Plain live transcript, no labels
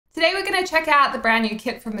Today we're going to check out the brand new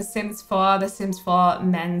kit from The Sims 4, The Sims 4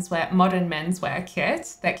 menswear, modern menswear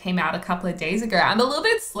kit that came out a couple of days ago. I'm a little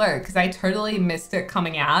bit slow because I totally missed it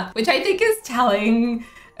coming out, which I think is telling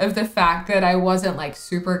of the fact that I wasn't like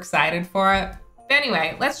super excited for it. But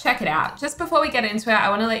anyway, let's check it out. Just before we get into it, I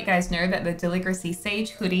want to let you guys know that the Deligracy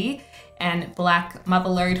Sage hoodie and black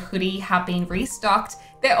Motherlode hoodie have been restocked.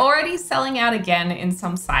 They're already selling out again in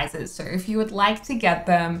some sizes. So if you would like to get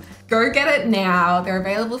them, go get it now. They're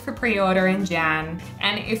available for pre-order in Jan.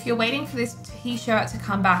 And if you're waiting for this t-shirt to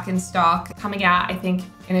come back in stock, coming out, I think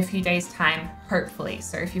in a few days time, hopefully.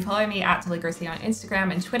 So if you follow me at Deligracy on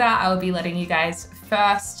Instagram and Twitter, I will be letting you guys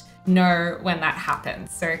first know when that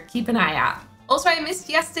happens. So keep an eye out. Also, I missed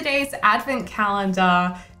yesterday's advent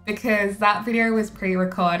calendar because that video was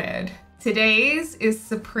pre-recorded. Today's is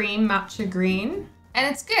Supreme Matcha Green, and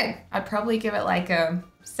it's good. I'd probably give it like a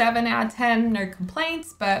 7 out of 10, no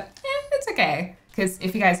complaints, but it's okay. Because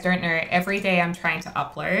if you guys don't know, every day I'm trying to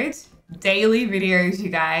upload daily videos, you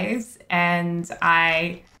guys, and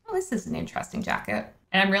oh, this is an interesting jacket.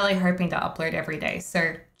 And I'm really hoping to upload every day,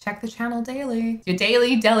 so check the channel daily. Your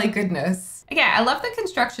daily deli goodness. Okay, I love the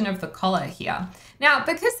construction of the collar here. Now,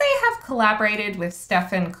 because they have collaborated with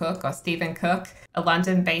Stephen Cook, a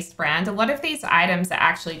London-based brand, a lot of these items are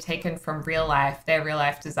actually taken from real life, their real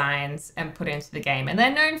life designs, and put into the game. And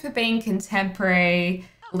they're known for being contemporary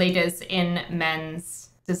leaders in men's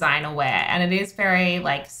designer wear. And it is very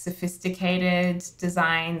like sophisticated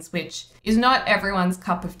designs, which is not everyone's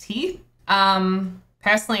cup of tea.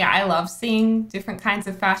 Personally, I love seeing different kinds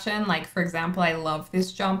of fashion. Like, for example, I love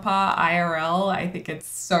this jumper IRL. I think it's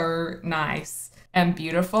so nice and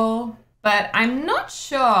beautiful. But I'm not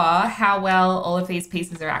sure how well all of these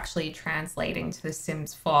pieces are actually translating to The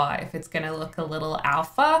Sims 4, if it's going to look a little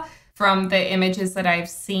alpha. From the images that I've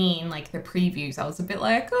seen, like the previews, I was a bit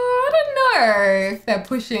like, oh, I don't know if they're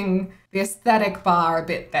pushing the aesthetic bar a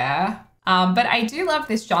bit there. But I do love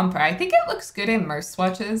this jumper. I think it looks good in most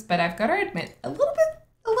swatches, but I've got to admit a little bit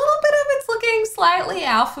of it's looking slightly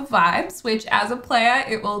alpha vibes, which as a player,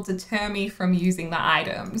 it will deter me from using the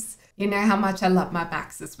items. You know how much I love my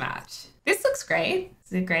Maxis match. This looks great.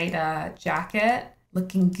 It's a great jacket,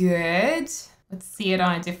 looking good. Let's see it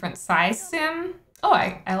on a different size sim. Oh,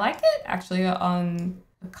 I like it actually on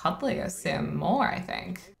a cuddlier sim more, I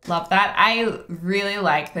think. Love that. I really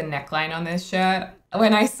like the neckline on this shirt.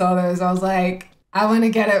 When I saw those, I was like, I want to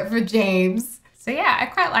get it for James. So yeah, I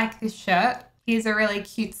quite like this shirt. Here's a really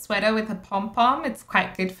cute sweater with a pom-pom. It's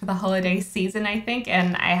quite good for the holiday season, I think.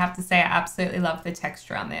 And I have to say, I absolutely love the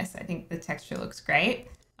texture on this. I think the texture looks great.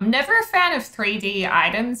 I'm never a fan of 3D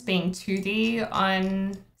items being 2D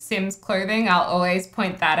on Sims clothing. I'll always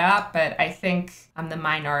point that out, but I think I'm the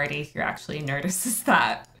minority who actually notices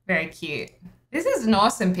that. Very cute. This is an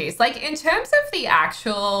awesome piece. Like, in terms of the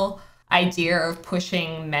actual idea of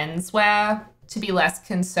pushing menswear to be less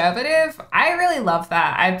conservative, I really love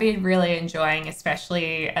that. I've been really enjoying,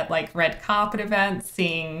 especially at like red carpet events,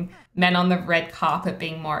 seeing men on the red carpet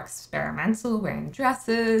being more experimental, wearing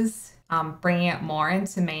dresses, bringing it more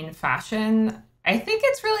into main fashion. I think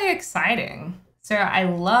it's really exciting. So I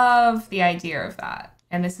love the idea of that.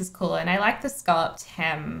 And this is cool. And I like the scalloped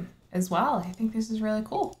hem as well. I think this is really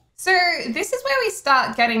cool. So this is where we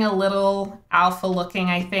start getting a little alpha looking,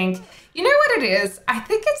 I think. You know what it is? I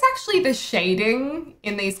think it's actually the shading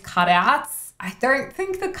in these cutouts. I don't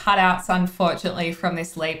think the cutouts, unfortunately, from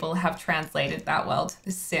this label have translated that well to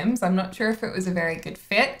The Sims. I'm not sure if it was a very good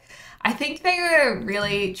fit. I think they were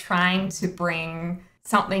really trying to bring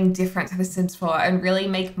something different to The Sims 4 and really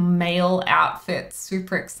make male outfits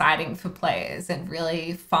super exciting for players and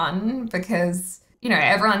really fun because, you know,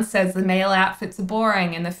 everyone says the male outfits are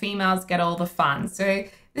boring and the females get all the fun. So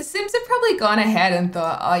The Sims have probably gone ahead and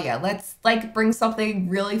thought, oh yeah, let's like bring something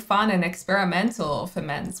really fun and experimental for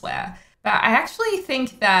menswear. But I actually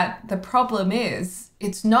think that the problem is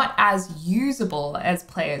it's not as usable as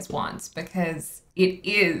players want because it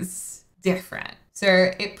is different.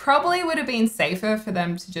 So it probably would have been safer for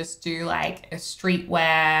them to just do like a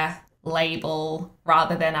streetwear label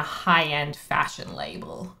rather than a high-end fashion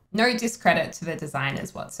label. No discredit to the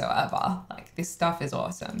designers whatsoever. Like, this stuff is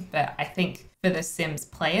awesome. But I think for the Sims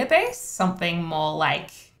player base, something more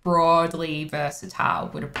like broadly versatile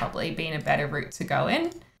would have probably been a better route to go in. I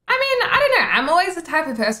mean, I don't know. I'm always the type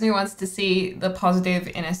of person who wants to see the positive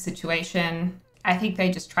in a situation. I think they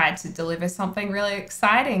just tried to deliver something really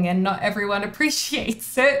exciting and not everyone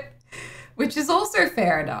appreciates it, which is also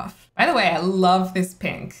fair enough. By the way, I love this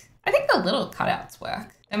pink. I think the little cutouts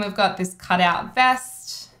work. Then we've got this cutout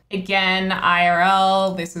vest. Again,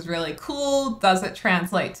 IRL, this is really cool. Does it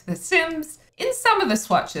translate to The Sims? in some of the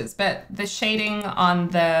swatches, but the shading on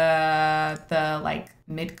the like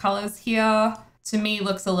mid colors here to me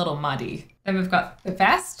looks a little muddy. Then we've got the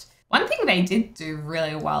vest. One thing they did do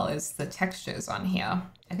really well is the textures on here.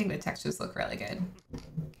 I think the textures look really good.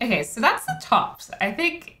 Okay, so that's the tops.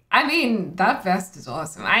 I mean, that vest is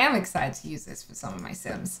awesome. I am excited to use this for some of my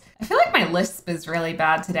Sims. I feel like my lisp is really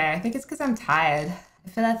bad today. I think it's because I'm tired. I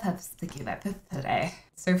feel like I have sticky lips today.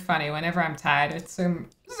 It's so funny, whenever I'm tired, it's so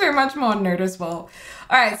much more noticeable.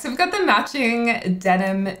 All right, so we've got the matching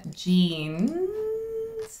denim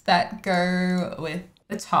jeans that go with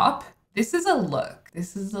the top. This is a look.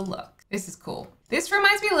 This is a look. This is cool. This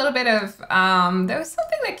reminds me a little bit of, there was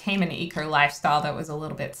something that came in Eco Lifestyle that was a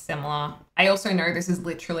little bit similar. I also know this is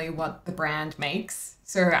literally what the brand makes,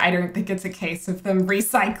 so I don't think it's a case of them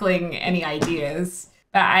recycling any ideas.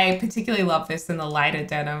 But I particularly love this in the lighter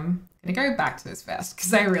denim. I'm gonna go back to this vest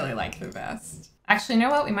because I really like the vest. Actually, you know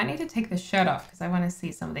what? We might need to take the shirt off because I want to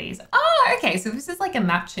see some of these. Oh, okay. So this is like a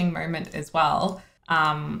matching moment as well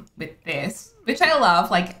with this, which I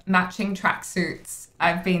love, like matching tracksuits.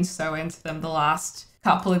 I've been so into them the last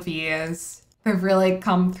couple of years. They've really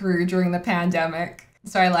come through during the pandemic.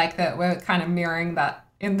 So I like that we're kind of mirroring that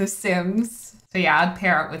in The Sims. So yeah, I'd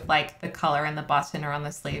pair it with like the color in the button or on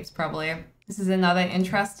the sleeves probably. This is another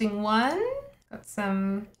interesting one. Got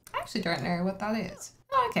some, I actually don't know what that is.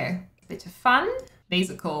 Oh, okay. A bit of fun.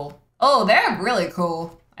 These are cool. Oh, they're really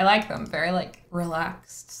cool. I like them. Very like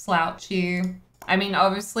relaxed, slouchy. I mean,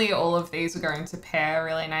 obviously all of these are going to pair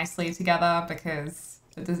really nicely together because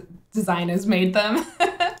the designers made them.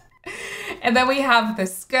 And then we have the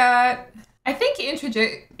skirt. I think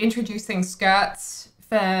introducing skirts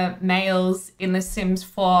for males in The Sims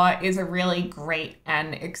 4 is a really great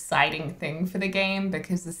and exciting thing for the game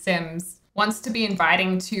because The Sims wants to be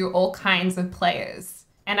inviting to all kinds of players.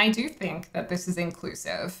 And I do think that this is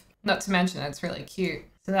inclusive, not to mention it's really cute.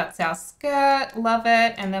 So that's our skirt, love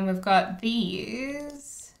it. And then we've got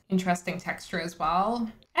these, interesting texture as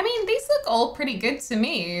well. I mean, these look all pretty good to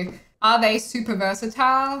me. Are they super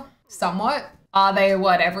versatile? Somewhat. Are they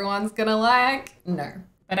what everyone's gonna like? No.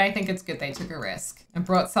 But I think it's good they took a risk and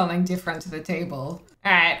brought something different to the table.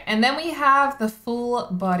 All right, and then we have the full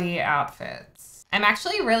body outfits. I'm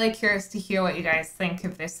actually really curious to hear what you guys think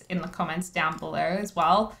of this in the comments down below as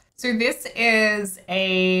well. So this is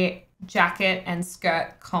a jacket and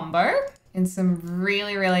skirt combo in some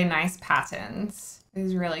really, really nice patterns. This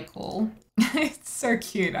is really cool. It's so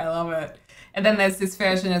cute, I love it. And then there's this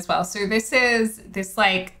version as well. So this is this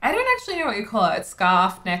like, I don't actually know what you call it.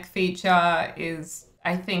 Scarf neck feature is,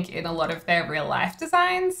 I think, in a lot of their real life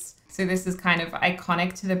designs. So this is kind of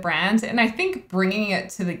iconic to the brand. And I think bringing it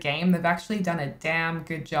to the game, they've actually done a damn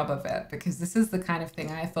good job of it because this is the kind of thing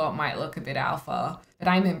I thought might look a bit alpha, but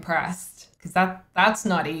I'm impressed because that's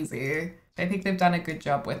not easy. I think they've done a good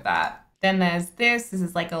job with that. Then there's this. This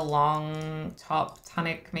is like a long top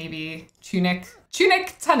tunic, maybe tunic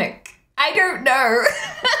tunic. I don't know.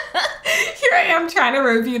 Here I am trying to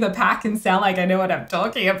review the pack and sound like I know what I'm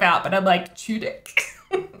talking about, but I'm like, tunic.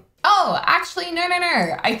 Oh, actually, no.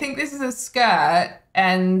 I think this is a skirt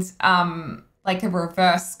and like a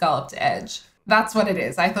reverse scalloped edge. That's what it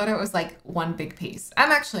is. I thought it was like one big piece.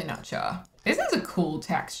 I'm actually not sure. This is a cool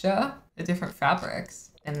texture, the different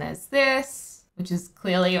fabrics. And there's this, which is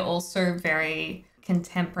clearly also very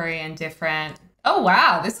contemporary and different. Oh,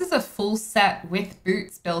 wow. This is a full set with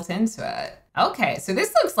boots built into it. Okay, so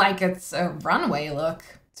this looks like it's a runway look.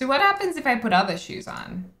 So what happens if I put other shoes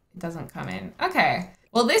on? It doesn't come in. Okay.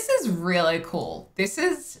 Well, this is really cool. This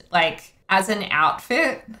is like, as an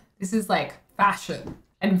outfit, this is like fashion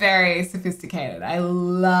and very sophisticated. I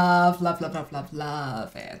love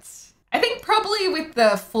it. I think probably with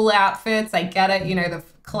the full outfits, I get it. You know,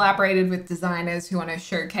 they've collaborated with designers who want to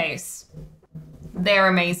showcase their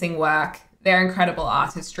amazing work, their incredible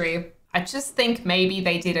artistry. I just think maybe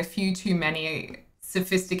they did a few too many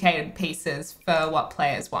sophisticated pieces for what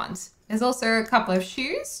players want. There's also a couple of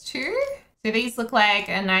shoes too. So these look like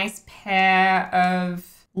a nice pair of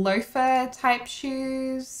loafer type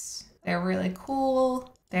shoes. They're really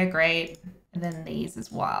cool. They're great. And then these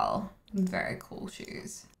as well. Very cool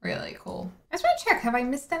shoes. Really cool. I just want to check, have I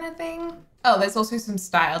missed anything? Oh, there's also some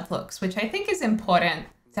styled looks, which I think is important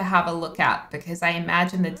to have a look at because I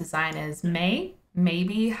imagine the designers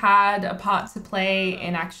maybe had a part to play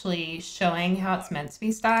in actually showing how it's meant to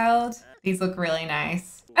be styled. These look really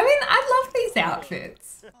nice. I mean, I love these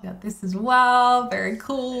outfits. Got this as well, very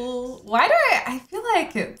cool. Why do I feel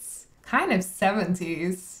like it's kind of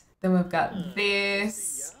 70s. Then we've got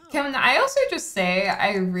this. Can I also just say,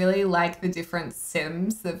 I really like the different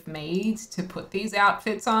Sims they've made to put these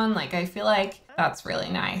outfits on. Like, I feel like that's really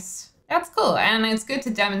nice. That's cool. And it's good to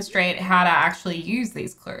demonstrate how to actually use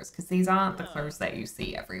these clothes because these aren't the clothes that you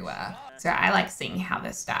see everywhere. So I like seeing how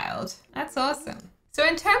they're styled. That's awesome. So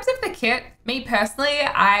in terms of the kit, me personally,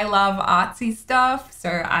 I love artsy stuff. So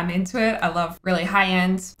I'm into it. I love really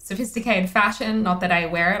high-end, sophisticated fashion. Not that I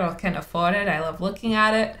wear it or can afford it. I love looking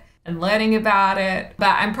at it and learning about it.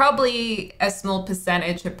 But I'm probably a small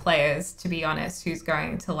percentage of players, to be honest, who's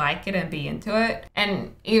going to like it and be into it.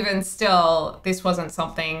 And even still, this wasn't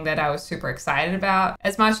something that I was super excited about.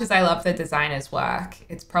 As much as I love the designer's work,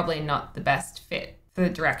 it's probably not the best fit for the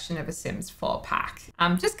direction of a Sims 4 pack.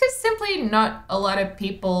 Just because simply not a lot of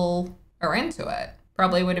people are into it.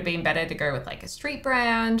 Probably would have been better to go with like a street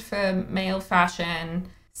brand for male fashion.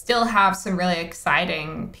 Still have some really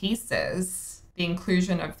exciting pieces. The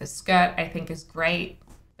inclusion of the skirt I think is great,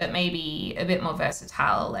 but maybe a bit more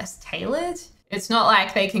versatile, less tailored. It's not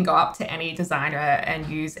like they can go up to any designer and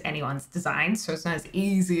use anyone's design, so it's not as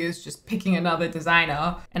easy as just picking another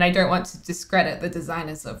designer. And I don't want to discredit the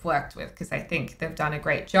designers I've worked with because I think they've done a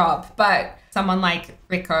great job. But someone like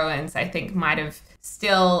Rick Owens, I think might have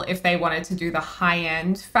still, if they wanted to do the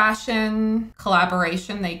high-end fashion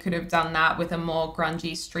collaboration, they could have done that with a more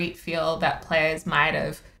grungy street feel that players might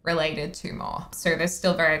have related to more. So there's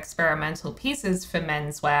still very experimental pieces for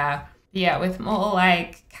menswear. Yeah, with more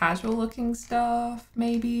like casual looking stuff,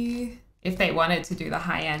 maybe, if they wanted to do the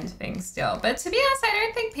high-end thing still. But to be honest, I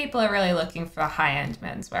don't think people are really looking for high-end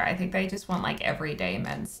menswear. I think they just want like everyday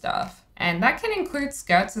men's stuff. And that can include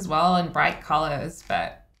skirts as well and bright colors,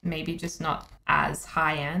 but maybe just not as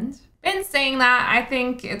high-end. In saying that, I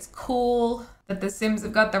think it's cool that the Sims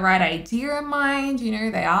have got the right idea in mind. You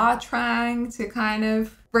know, they are trying to kind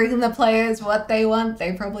of bring the players what they want.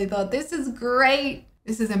 They probably thought, this is great.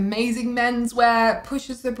 This is amazing menswear,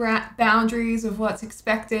 pushes the boundaries of what's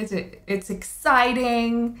expected. It's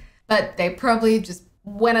exciting, but they probably just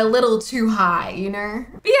went a little too high, you know?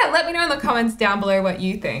 But yeah, let me know in the comments down below what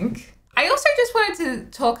you think. I also just wanted to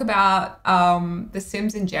talk about The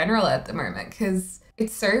Sims in general at the moment because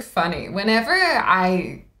it's so funny. Whenever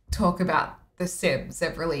I talk about The Sims,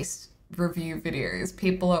 they've released review videos,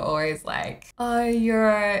 people are always like, oh, you're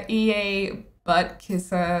a EA butt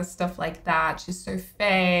kisser, stuff like that. She's so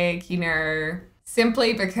fake, you know,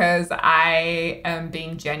 simply because I am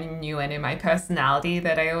being genuine in my personality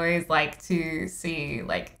that I always like to see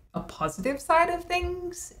like a positive side of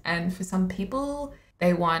things. And for some people,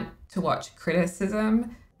 they want to watch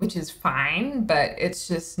criticism, which is fine, but it's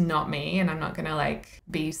just not me. And I'm not gonna like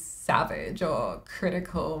be savage or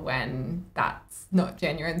critical when that's not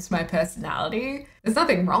genuine to my personality. There's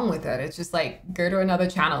nothing wrong with it. It's just like, go to another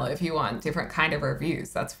channel if you want different kind of reviews,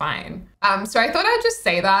 that's fine. So I thought I'd just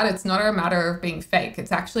say that it's not a matter of being fake.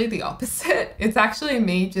 It's actually the opposite. It's actually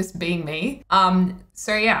me just being me.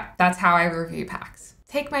 So yeah, that's how I review packs.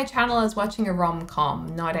 Take my channel as watching a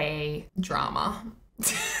rom-com, not a drama.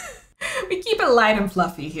 We keep it light and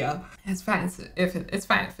fluffy here. It's fine if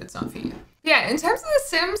it's not for you. Yeah, in terms of The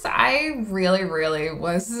Sims, I really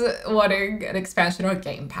was wanting an expansion or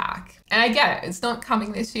game pack. And I get it, it's not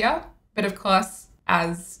coming this year. But of course,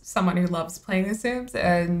 as someone who loves playing The Sims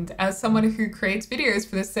and as someone who creates videos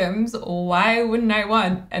for The Sims, why wouldn't I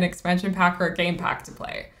want an expansion pack or a game pack to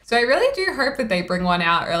play? So I really do hope that they bring one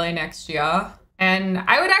out early next year. And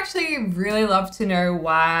I would actually really love to know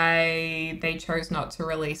why they chose not to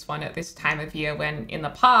release one at this time of year when in the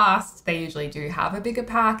past they usually do have a bigger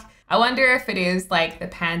pack. I wonder if it is like the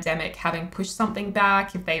pandemic having pushed something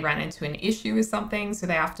back, if they ran into an issue with something so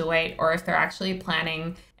they have to wait, or if they're actually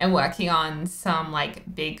planning and working on some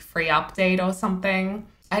like big free update or something.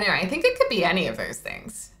 I don't know, I think it could be any of those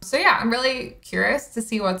things. So yeah, I'm really curious to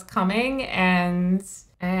see what's coming and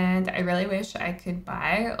I really wish I could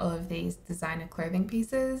buy all of these designer clothing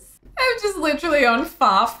pieces. I'm just literally on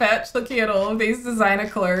Farfetch looking at all of these designer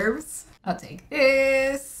clothes. I'll take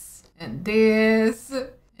this, and this,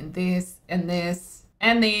 and this, and this,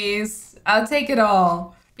 and these. I'll take it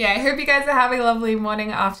all. Yeah, I hope you guys are having a lovely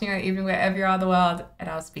morning, afternoon, or evening, wherever you are in the world, and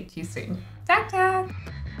I'll speak to you soon. Ta-ta!